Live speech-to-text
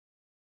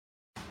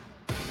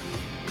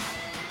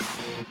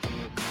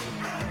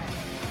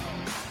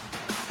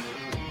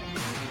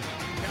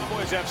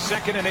Cowboys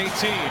have 2nd and 18.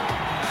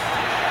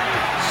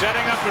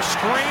 Setting up a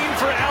screen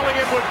for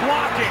Elliott with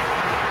blocking.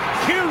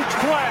 Huge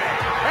play.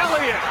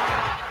 Elliott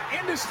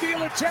into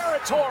Steeler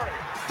territory.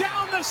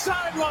 Down the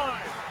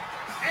sideline.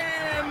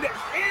 And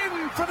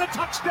in for the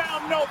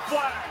touchdown, no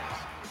flags.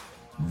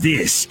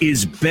 This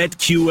is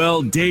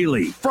BetQL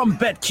Daily from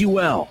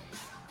BetQL.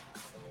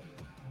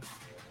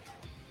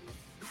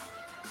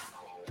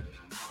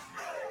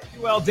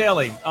 BetQL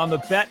Daily on the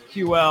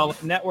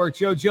BetQL Network.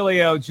 Joe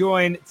Giglio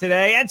joined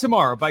today and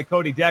tomorrow by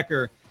Cody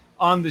Decker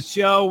on the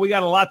show. We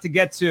got a lot to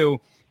get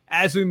to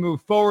as we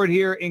move forward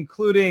here,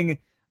 including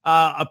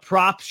a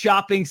prop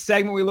shopping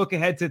segment we look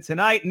ahead to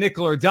tonight,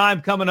 nickel or dime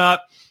coming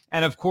up,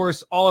 and of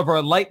course, all of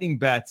our lightning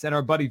bets and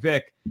our buddy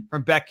Vic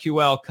from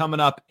BetQL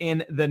coming up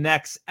in the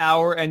next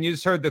hour. And you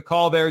just heard the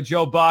call there,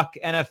 Joe Buck,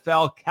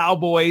 NFL,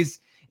 Cowboys.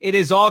 It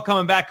is all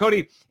coming back.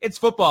 Cody, it's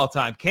football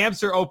time.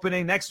 Camps are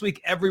opening. Next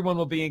week, everyone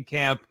will be in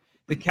camp.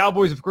 The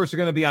Cowboys, of course, are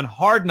going to be on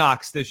Hard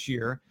Knocks this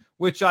year,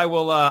 which I'm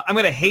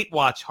going to hate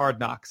watch Hard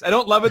Knocks. I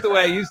don't love it the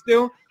way I used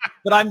to,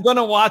 but I'm going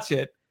to watch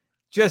it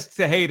just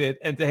to hate it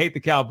and to hate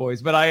the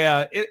Cowboys.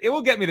 But it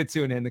will get me to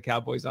tune in, the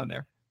Cowboys on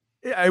there.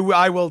 Yeah,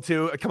 I will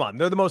too. Come on.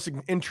 They're the most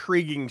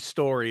intriguing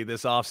story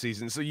this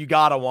offseason, so you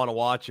got to want to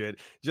watch it.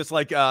 Just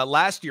like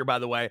last year, by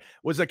the way,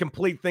 was a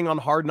complete thing on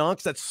Hard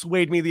Knocks that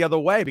swayed me the other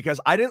way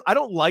because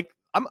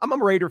I'm a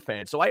Raider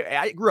fan, so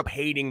I grew up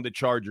hating the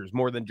Chargers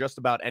more than just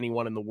about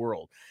anyone in the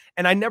world.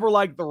 And I never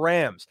liked the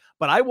Rams.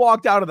 But I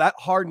walked out of that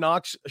Hard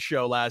Knocks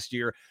show last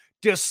year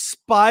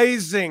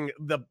despising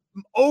the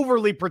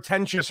overly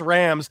pretentious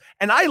Rams,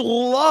 and I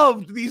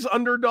loved these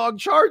underdog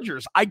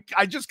Chargers. I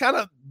just kind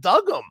of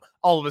dug them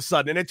all of a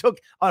sudden, and it took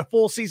a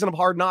full season of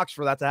Hard Knocks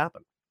for that to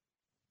happen.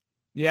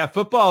 Yeah,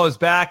 football is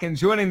back, and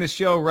joining the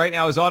show right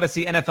now is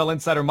Odyssey NFL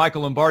insider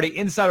Michael Lombardi.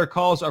 Insider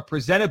calls are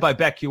presented by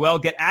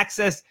BetQL. Get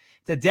access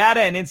to data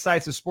and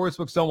insights the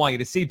sportsbooks don't want you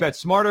to see. Bet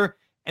smarter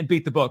and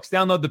beat the books.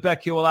 Download the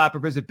BetQL app or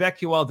visit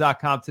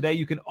BetQL.com today.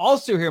 You can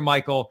also hear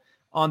Michael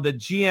on the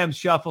GM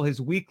Shuffle, his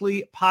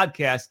weekly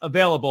podcast,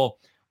 available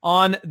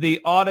on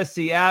the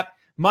Odyssey app.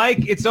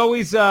 Mike, it's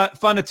always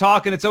fun to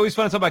talk, and it's always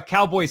fun to talk about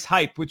Cowboys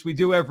hype, which we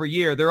do every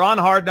year. They're on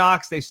Hard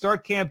Knocks. They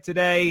start camp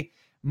today.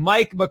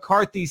 Mike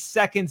McCarthy's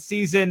second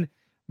season.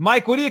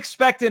 Mike, what are you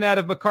expecting out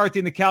of McCarthy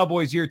in the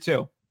Cowboys year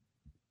two?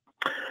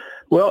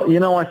 Well,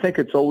 I think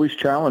it's always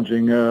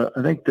challenging.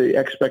 I think the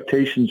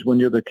expectations when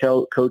you're the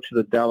coach of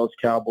the Dallas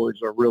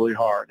Cowboys are really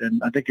hard.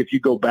 And I think if you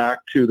go back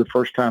to the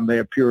first time they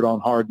appeared on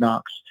Hard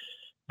Knocks,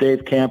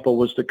 Dave Campo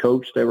was the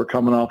coach. They were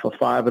coming off a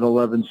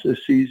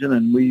 5-11 season,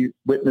 and we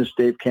witnessed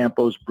Dave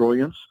Campo's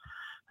brilliance.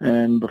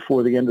 And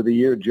before the end of the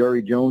year,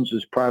 Jerry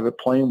Jones's private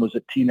plane was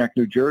at Teaneck,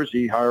 New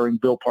Jersey, hiring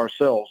Bill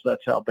Parcells.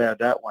 That's how bad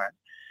that went.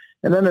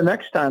 And then the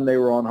next time they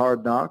were on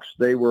Hard Knocks,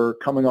 they were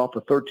coming off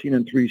a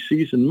 13-3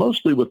 season,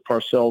 mostly with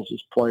Parcells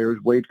as players.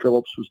 Wade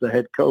Phillips was the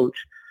head coach,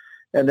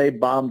 and they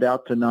bombed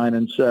out to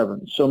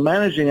 9-7. So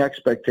managing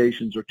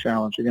expectations are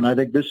challenging, and I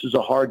think this is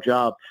a hard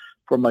job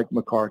for Mike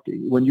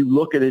McCarthy. When you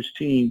look at his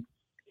team,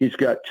 he's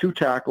got 2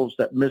 tackles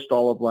that missed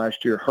all of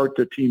last year, hurt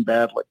the team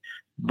badly.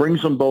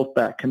 Brings them both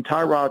back. Can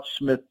Tyrod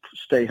Smith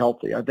stay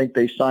healthy? I think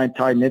they signed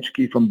Ty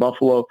Nitschke from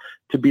Buffalo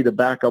to be the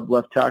backup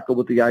left tackle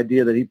with the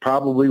idea that he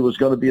probably was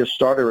going to be a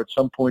starter at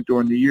some point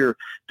during the year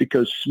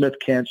because Smith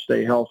can't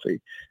stay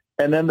healthy.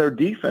 And then their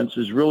defense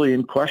is really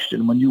in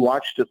question. When you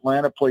watched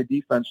Atlanta play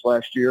defense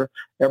last year,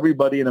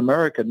 everybody in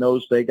America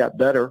knows they got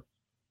better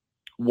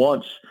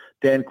once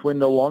Dan Quinn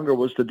no longer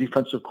was the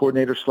defensive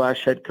coordinator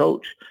 / head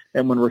coach.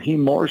 And when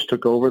Raheem Morris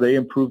took over, they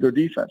improved their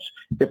defense.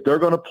 If they're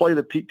going to play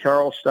the Pete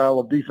Carroll style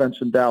of defense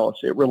in Dallas,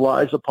 it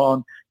relies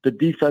upon the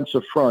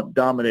defensive front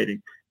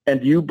dominating. And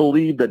do you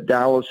believe that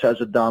Dallas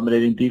has a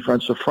dominating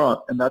defensive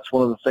front? And that's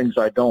one of the things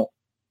I don't.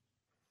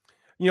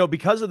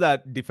 Because of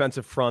that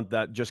defensive front,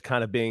 that just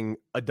kind of being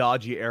a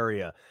dodgy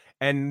area,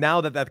 and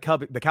now that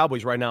the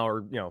Cowboys right now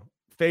are,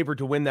 favored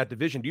to win that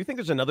division, do you think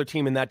there's another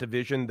team in that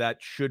division that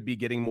should be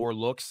getting more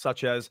looks,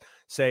 such as,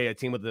 say, a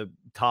team with the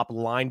top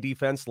line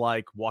defense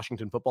like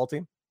Washington football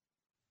team?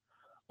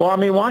 Well,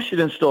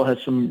 Washington still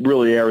has some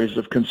really areas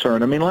of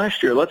concern.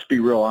 Last year, let's be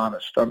real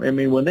honest. When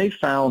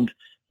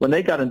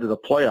they got into the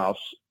playoffs,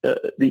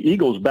 the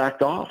Eagles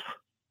backed off.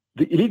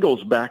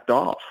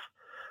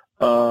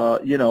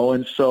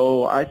 And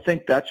so I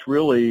think that's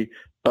really,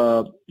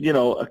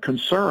 a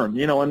concern,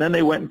 and then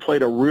they went and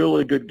played a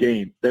really good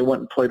game.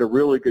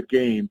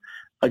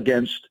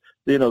 Against,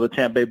 the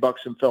Tampa Bay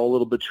Bucks and fell a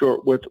little bit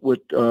short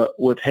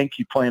with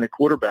Henke playing a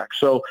quarterback.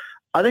 So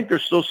I think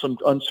there's still some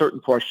uncertain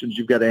questions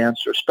you've got to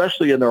answer,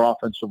 especially in their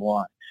offensive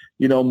line.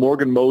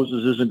 Morgan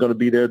Moses isn't going to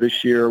be there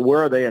this year.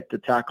 Where are they at the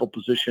tackle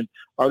position?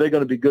 Are they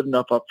going to be good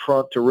enough up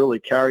front to really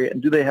carry it?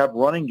 And do they have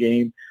running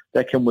game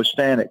that can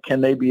withstand it? Can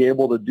they be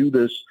able to do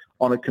this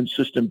on a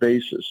consistent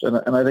basis?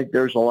 And I think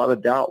there's a lot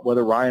of doubt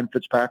whether Ryan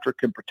Fitzpatrick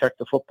can protect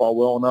the football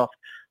well enough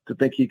to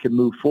think he can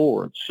move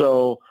forward.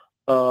 So,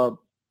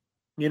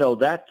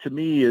 that to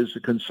me is a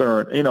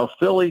concern.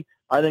 Philly,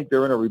 I think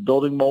they're in a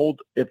rebuilding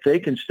mold. If they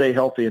can stay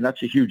healthy, and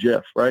that's a huge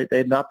if, right?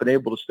 They've not been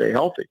able to stay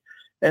healthy.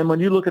 And when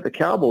you look at the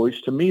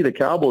Cowboys, to me, the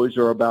Cowboys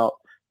are about,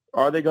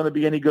 are they going to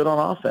be any good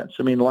on offense?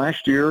 I mean,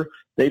 last year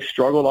they've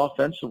struggled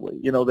offensively.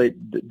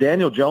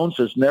 Daniel Jones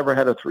has never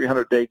had a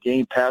 300-day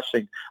game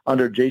passing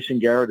under Jason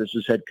Garrett as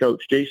his head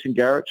coach. Jason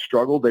Garrett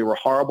struggled. They were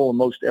horrible in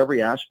most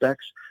every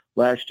aspect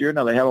last year.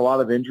 Now, they had a lot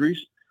of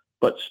injuries,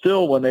 but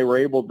still when they were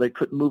able, they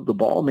couldn't move the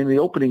ball. I mean, the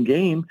opening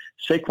game,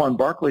 Saquon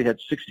Barkley had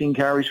 16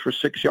 carries for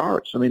 6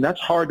 yards. I mean,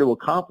 that's hard to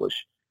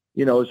accomplish,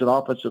 as an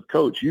offensive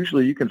coach.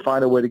 Usually you can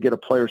find a way to get a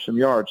player some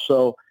yards.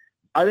 So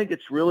I think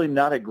it's really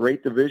not a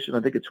great division.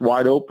 I think it's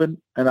wide open,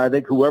 and I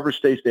think whoever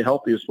stays the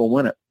healthiest will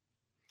win it.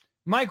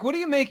 Mike, what do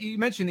you make? You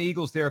mentioned the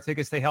Eagles there, if they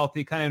can stay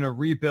healthy, kind of in a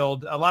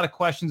rebuild. A lot of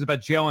questions about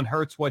Jalen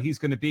Hurts, what he's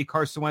going to be.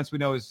 Carson Wentz, we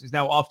know, is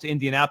now off to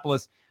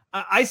Indianapolis.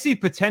 I see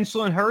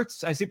potential in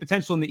Hurts. I see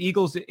potential in the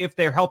Eagles if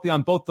they're healthy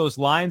on both those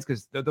lines,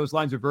 because those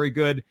lines are very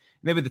good.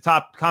 Maybe the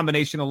top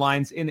combination of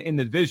lines in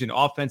the division,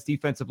 offense,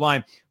 defensive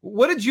line.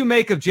 What did you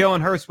make of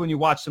Jalen Hurts when you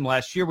watched him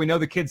last year? We know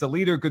the kid's a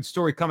leader, good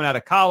story coming out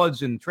of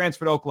college and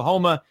transferred to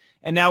Oklahoma.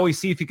 And now we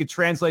see if he could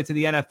translate to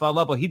the NFL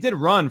level. He did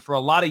run for a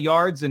lot of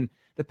yards, and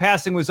the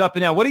passing was up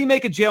and down. What do you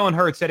make of Jalen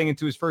Hurts heading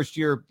into his first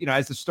year,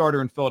 as the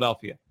starter in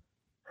Philadelphia?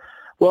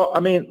 Well,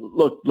 I mean,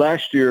 look,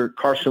 last year,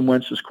 Carson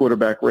Wentz's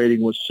quarterback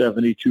rating was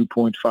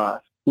 72.5.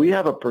 We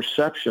have a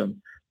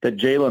perception that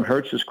Jalen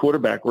Hurts'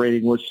 quarterback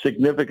rating was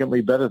significantly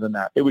better than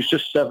that. It was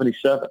just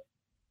 77.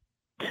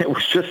 It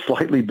was just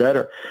slightly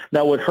better.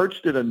 Now, what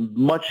Hurts did a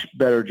much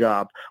better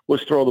job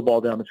was throw the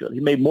ball down the field. He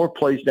made more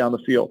plays down the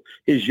field.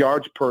 His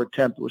yards per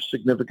attempt was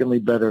significantly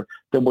better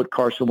than what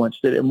Carson Wentz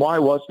did. And why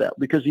was that?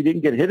 Because he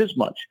didn't get hit as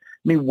much.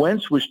 I mean,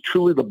 Wentz was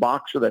truly the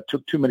boxer that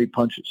took too many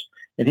punches,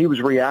 and he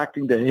was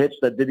reacting to hits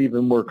that didn't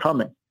even were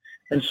coming.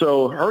 And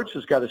so Hurts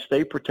has got to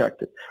stay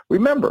protected.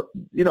 Remember,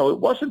 it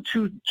wasn't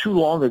too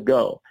long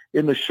ago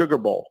in the Sugar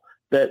Bowl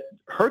that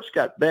Hurts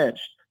got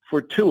benched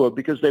for Tua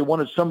because they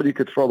wanted somebody who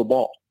could throw the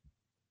ball.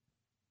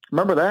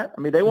 Remember that?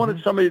 I mean, they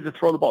wanted somebody to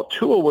throw the ball.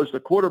 Tua was the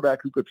quarterback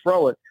who could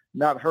throw it,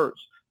 not Hurts.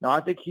 Now,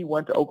 I think he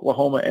went to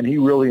Oklahoma, and he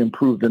really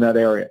improved in that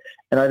area.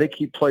 And I think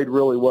he played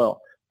really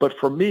well. But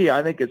for me,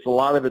 I think a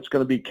lot of it's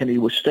going to be, can he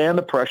withstand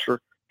the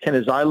pressure? Can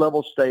his eye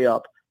level stay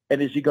up?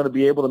 And is he going to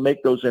be able to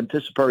make those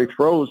anticipatory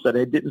throws that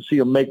I didn't see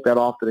him make that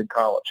often in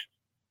college?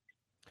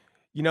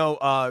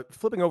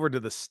 Flipping over to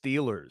the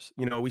Steelers,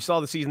 we saw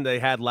the season they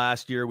had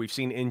last year. We've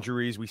seen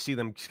injuries. We see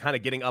them kind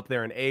of getting up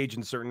there in age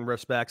in certain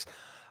respects.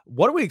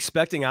 What are we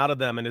expecting out of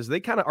them? And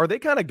are they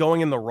kind of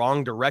going in the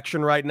wrong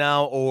direction right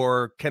now,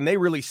 or can they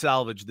really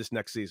salvage this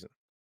next season?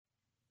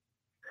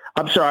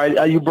 I'm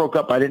sorry, you broke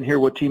up. I didn't hear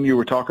what team you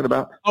were talking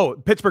about. Oh,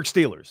 Pittsburgh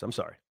Steelers. I'm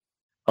sorry.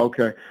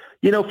 Okay.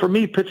 For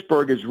me,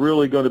 Pittsburgh is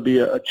really going to be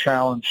a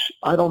challenge.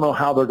 I don't know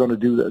how they're going to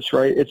do this,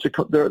 right?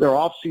 Their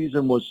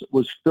offseason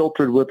was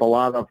filtered with a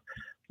lot of,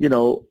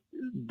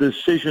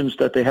 decisions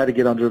that they had to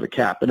get under the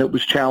cap, and it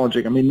was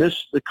challenging. I mean,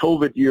 the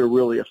COVID year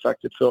really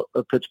affected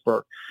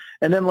Pittsburgh.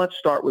 And then let's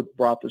start with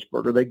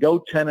Roethlisberger. They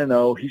go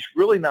 10-0. He's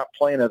really not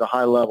playing at a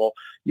high level.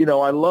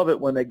 I love it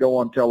when they go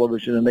on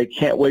television and they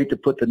can't wait to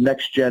put the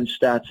next-gen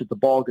stats that the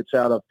ball gets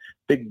out of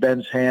Big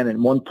Ben's hand in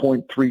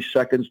 1.3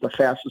 seconds, the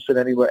fastest than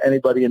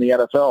anybody in the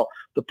NFL.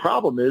 The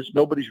problem is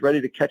nobody's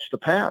ready to catch the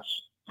pass.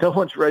 No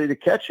one's ready to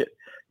catch it.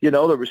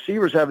 The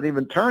receivers haven't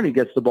even turned. He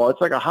gets the ball.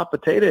 It's like a hot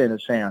potato in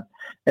his hand.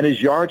 And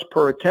his yards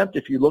per attempt,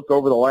 if you look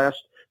over the last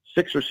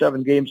 6 or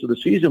 7 games of the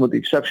season, with the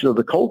exception of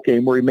the Colt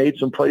game where he made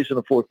some plays in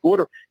the fourth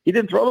quarter, he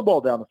didn't throw the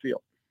ball down the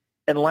field.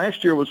 And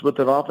last year was with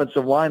an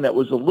offensive line that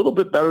was a little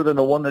bit better than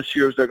the one this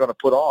year they're going to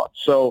put on.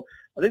 So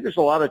I think there's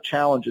a lot of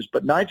challenges,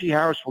 but Najee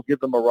Harris will give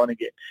them a running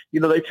game.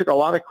 They took a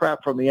lot of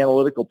crap from the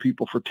analytical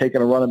people for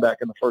taking a running back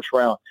in the first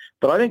round,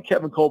 but I think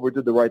Kevin Colbert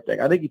did the right thing.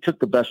 I think he took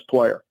the best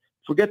player.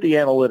 Forget the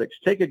analytics.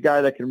 Take a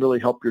guy that can really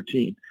help your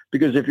team,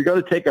 because if you're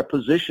going to take a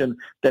position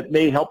that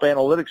may help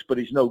analytics, but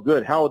he's no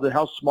good,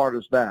 how smart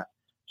is that?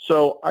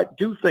 So I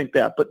do think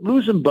that, but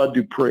losing Bud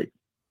Dupree,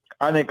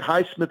 I think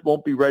Highsmith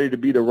won't be ready to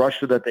be the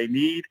rusher that they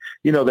need.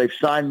 They've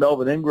signed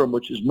Melvin Ingram,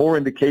 which is more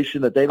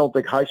indication that they don't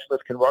think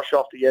Highsmith can rush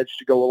off the edge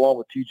to go along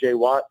with T.J.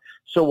 Watt.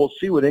 So we'll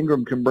see what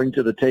Ingram can bring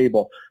to the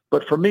table.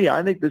 But for me,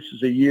 I think this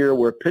is a year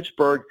where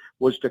Pittsburgh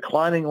was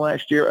declining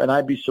last year, and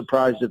I'd be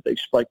surprised if they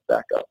spiked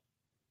back up.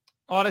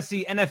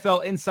 Odyssey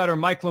NFL insider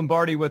Mike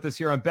Lombardi with us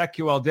here on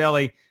BetQL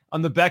Daily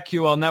on the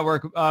BetQL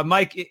Network.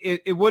 Mike,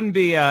 it wouldn't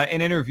be an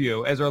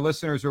interview as our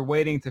listeners are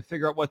waiting to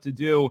figure out what to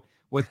do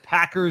with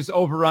Packers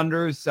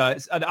over-unders,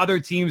 other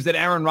teams that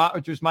Aaron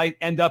Rodgers might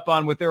end up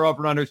on with their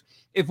over-unders,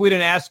 if we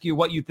didn't ask you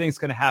what you think is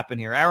going to happen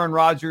here. Aaron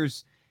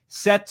Rodgers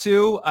set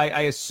to,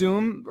 I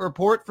assume,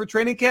 report for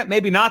training camp?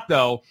 Maybe not,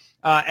 though.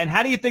 And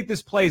how do you think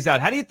this plays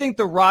out? How do you think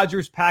the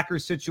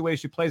Rodgers-Packers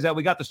situation plays out?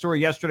 We got the story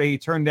yesterday. He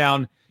turned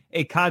down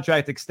a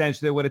contract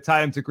extension that would have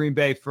tied him to Green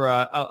Bay for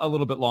a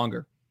little bit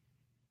longer.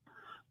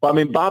 Well, I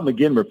mean, Bob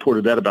McGinn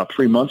reported that about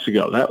 3 months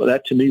ago.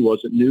 That to me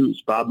wasn't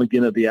news. Bob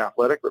McGinn of The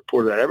Athletic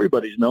reported that.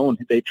 Everybody's known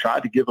they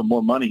tried to give him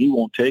more money. He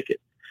won't take it.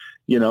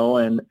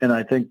 and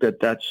I think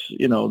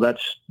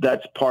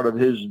that's part of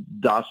his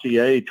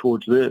dossier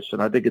towards this.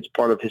 And I think it's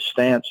part of his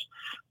stance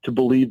to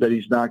believe that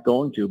he's not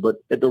going to. But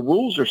the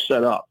rules are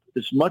set up.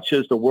 As much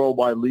as the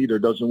worldwide leader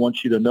doesn't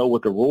want you to know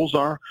what the rules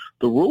are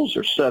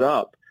set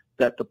up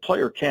that the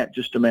player can't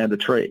just demand a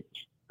trade.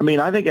 I mean,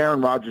 I think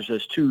Aaron Rodgers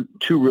has two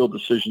real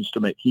decisions to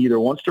make. He either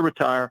wants to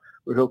retire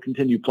or he'll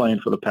continue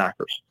playing for the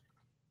Packers.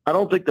 I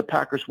don't think the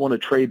Packers want to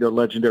trade their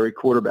legendary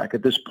quarterback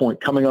at this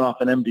point, coming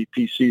off an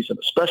MVP season,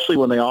 especially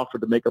when they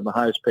offered to make him the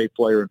highest paid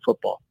player in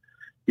football.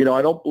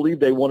 I don't believe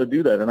they want to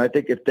do that. And I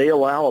think if they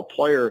allow a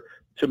player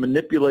to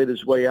manipulate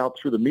his way out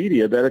through the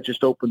media, that it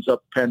just opens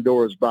up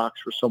Pandora's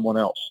box for someone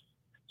else.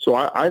 So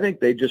I think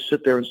they just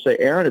sit there and say,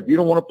 Aaron, if you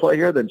don't want to play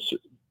here, then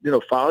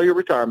file your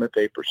retirement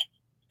papers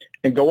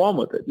and go on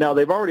with it. Now,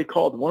 they've already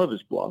called one of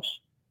his bluffs.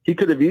 He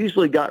could have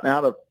easily gotten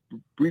out of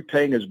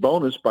repaying his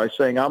bonus by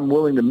saying, I'm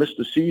willing to miss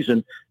the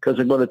season because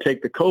I'm going to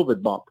take the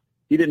COVID bump.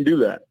 He didn't do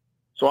that.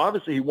 So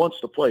obviously he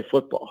wants to play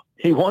football.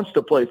 He wants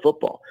to play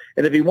football.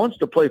 And if he wants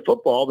to play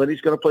football, then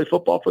he's going to play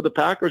football for the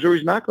Packers or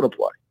he's not going to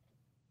play.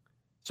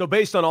 So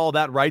based on all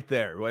that right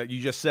there, what you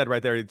just said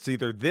right there, it's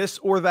either this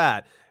or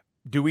that.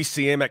 Do we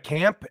see him at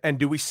camp, and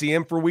do we see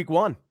him for week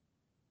 1?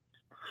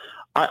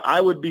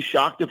 I would be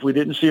shocked if we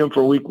didn't see him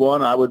for week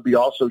 1. I would be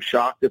also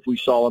shocked if we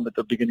saw him at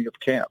the beginning of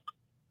camp.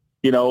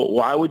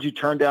 Why would you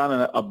turn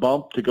down a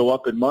bump to go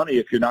up in money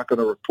if you're not going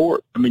to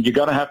report? I mean, you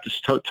got to have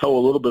to toe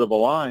a little bit of a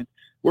line.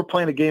 We're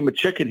playing a game of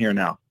chicken here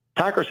now.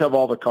 Packers have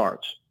all the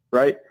cards,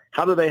 right?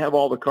 How do they have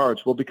all the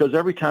cards? Well, because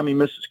every time he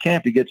misses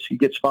camp, he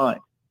gets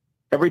fined.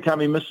 Every time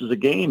he misses a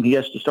game, he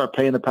has to start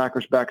paying the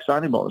Packers back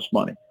signing bonus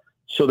money.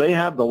 So they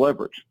have the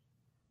leverage.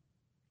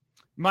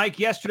 Mike,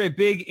 yesterday,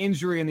 big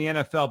injury in the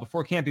NFL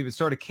before camp even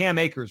started. Cam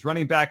Akers,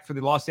 running back for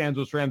the Los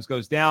Angeles Rams,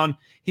 goes down.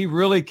 He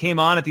really came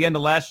on at the end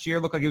of last year.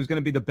 Looked like he was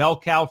going to be the bell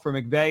cow for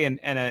McVay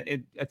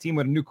and a team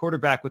with a new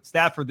quarterback with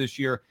Stafford this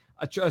year,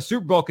 a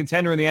Super Bowl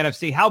contender in the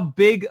NFC. How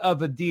big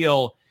of a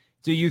deal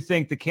do you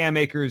think the Cam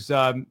Akers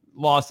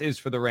loss is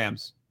for the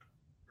Rams?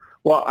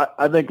 Well,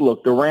 I think,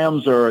 look, the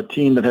Rams are a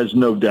team that has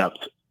no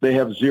depth. They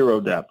have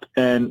zero depth.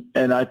 And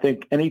I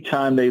think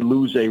anytime they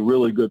lose a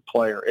really good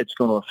player, it's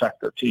going to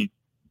affect their team.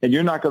 And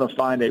you're not going to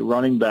find a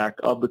running back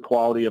of the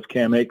quality of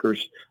Cam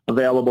Akers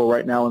available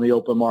right now in the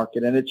open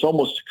market. And it's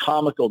almost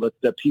comical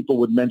that people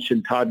would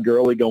mention Todd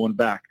Gurley going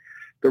back.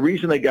 The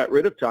reason they got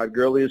rid of Todd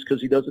Gurley is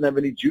because he doesn't have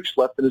any juice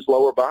left in his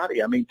lower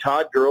body. I mean,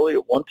 Todd Gurley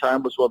at one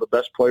time was one of the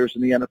best players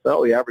in the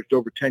NFL. He averaged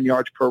over 10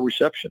 yards per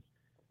reception.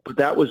 But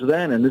that was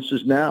then, and this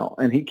is now.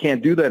 And he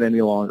can't do that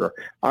any longer.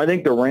 I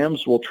think the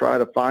Rams will try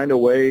to find a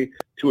way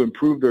to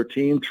improve their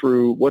team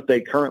through what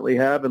they currently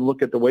have and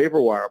look at the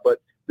waiver wire. But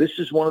this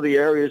is one of the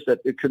areas that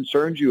it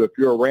concerns you if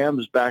you're a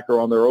Rams backer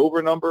on their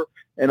over number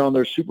and on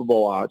their Super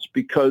Bowl odds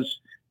because,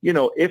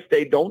 if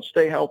they don't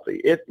stay healthy,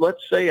 if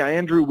let's say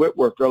Andrew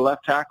Whitworth, their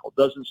left tackle,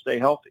 doesn't stay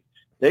healthy,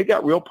 they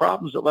got real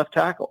problems at left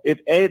tackle. If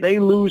they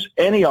lose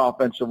any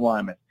offensive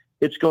lineman,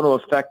 it's going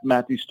to affect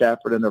Matthew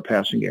Stafford in their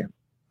passing game.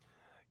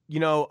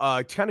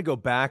 To kind of go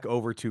back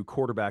over to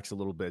quarterbacks a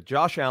little bit,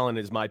 Josh Allen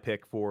is my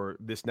pick for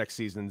this next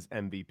season's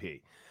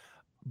MVP.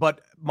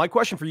 But my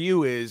question for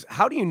you is,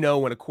 how do you know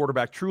when a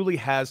quarterback truly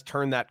has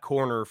turned that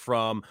corner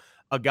from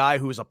a guy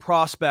who is a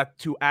prospect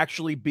to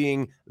actually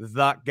being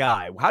that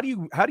guy? How do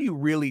you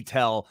really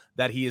tell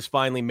that he has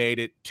finally made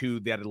it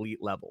to that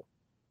elite level?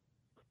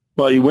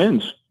 Well, he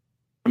wins.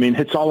 I mean,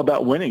 it's all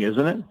about winning,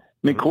 isn't it?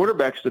 I mean,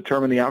 quarterbacks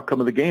determine the outcome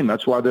of the game.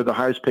 That's why they're the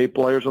highest paid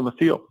players on the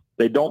field.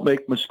 They don't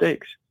make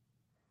mistakes.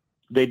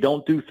 They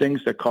don't do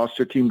things that cost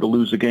their team to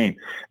lose a game.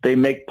 They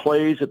make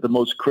plays at the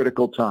most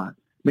critical time.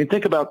 I mean,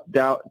 think about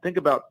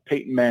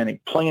Peyton Manning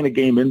playing a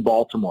game in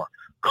Baltimore,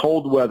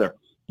 cold weather.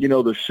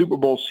 The Super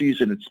Bowl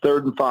season, it's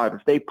 3rd and 5.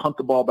 If they punt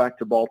the ball back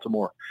to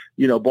Baltimore,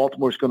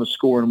 Baltimore's going to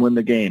score and win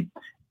the game.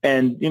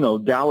 And,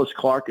 Dallas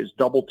Clark is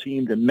double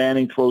teamed and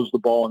Manning throws the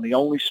ball in the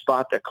only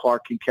spot that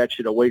Clark can catch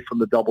it away from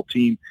the double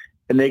team,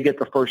 and they get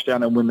the first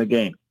down and win the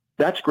game.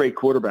 That's great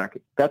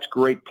quarterbacking. That's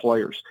great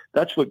players.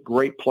 That's what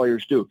great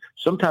players do.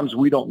 Sometimes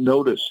we don't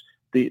notice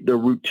the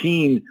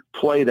routine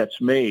play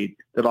that's made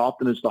that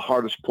often is the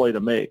hardest play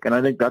to make. And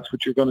I think that's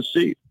what you're going to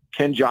see.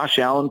 Can Josh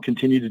Allen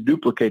continue to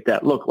duplicate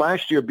that? Look,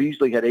 last year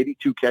Beasley had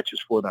 82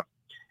 catches for them.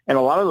 And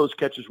a lot of those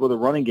catches were the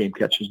running game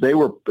catches. They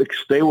were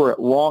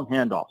long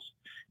handoffs.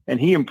 And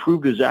he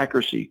improved his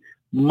accuracy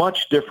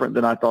much different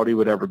than I thought he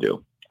would ever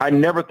do. I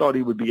never thought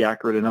he would be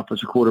accurate enough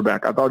as a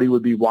quarterback. I thought he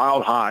would be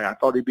wild high. I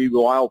thought he'd be the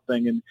wild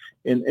thing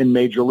in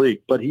Major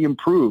League. But he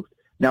improved.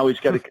 Now he's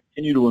got to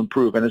continue to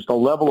improve. And as the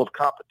level of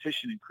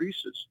competition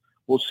increases,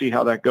 we'll see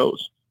how that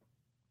goes.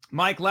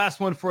 Mike, last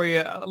one for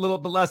you, a little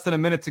bit less than a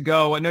minute to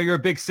go. I know you're a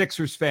big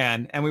Sixers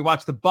fan, and we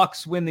watched the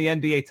Bucks win the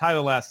NBA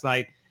title last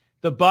night.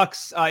 The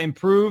Bucks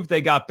improved.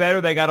 They got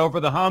better. They got over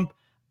the hump.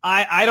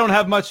 I don't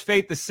have much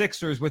faith the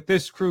Sixers with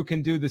this crew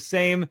can do the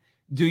same.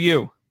 Do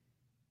you?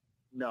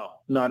 No,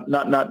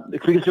 not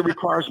because it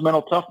requires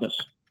mental toughness.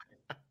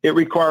 It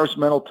requires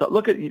mental tough.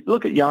 Look at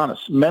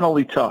Giannis,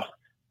 mentally tough.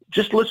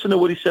 Just listen to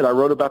what he said. I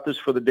wrote about this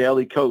for the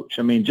Daily Coach.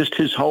 I mean, just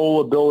his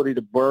whole ability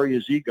to bury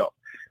his ego.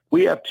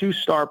 We have 2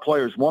 star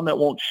players, one that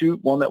won't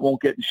shoot, one that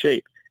won't get in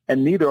shape,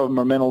 and neither of them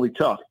are mentally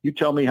tough. You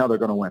tell me how they're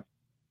going to win.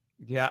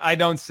 Yeah, I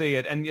don't see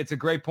it. And it's a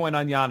great point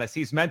on Giannis.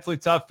 He's mentally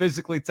tough,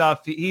 physically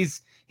tough.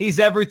 He's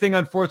everything,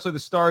 unfortunately, the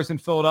stars in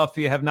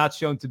Philadelphia have not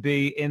shown to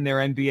be in their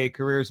NBA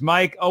careers.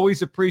 Mike,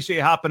 always appreciate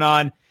you hopping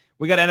on.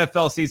 We got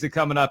NFL season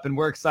coming up, and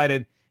we're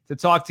excited to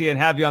talk to you and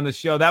have you on the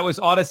show. That was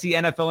Odyssey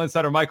NFL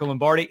insider Michael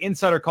Lombardi.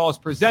 Insider Calls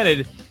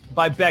presented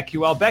by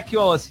BetQL.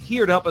 BetQL is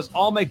here to help us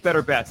all make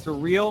better bets through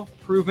real,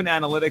 proven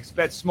analytics.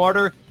 Bet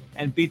smarter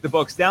and beat the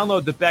books.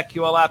 Download the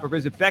BetQL app or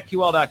visit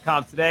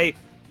BetQL.com today.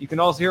 You can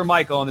also hear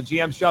Michael on the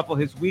GM Shuffle,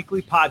 his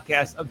weekly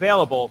podcast,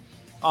 available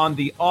on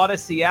the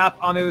Odyssey app.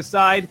 On the other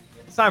side,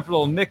 it's time for a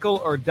little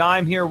nickel or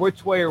dime here.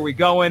 Which way are we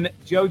going?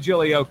 Joe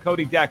Giglio,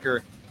 Cody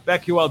Decker,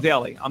 BetQL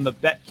Daily on the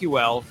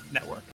BetQL Network.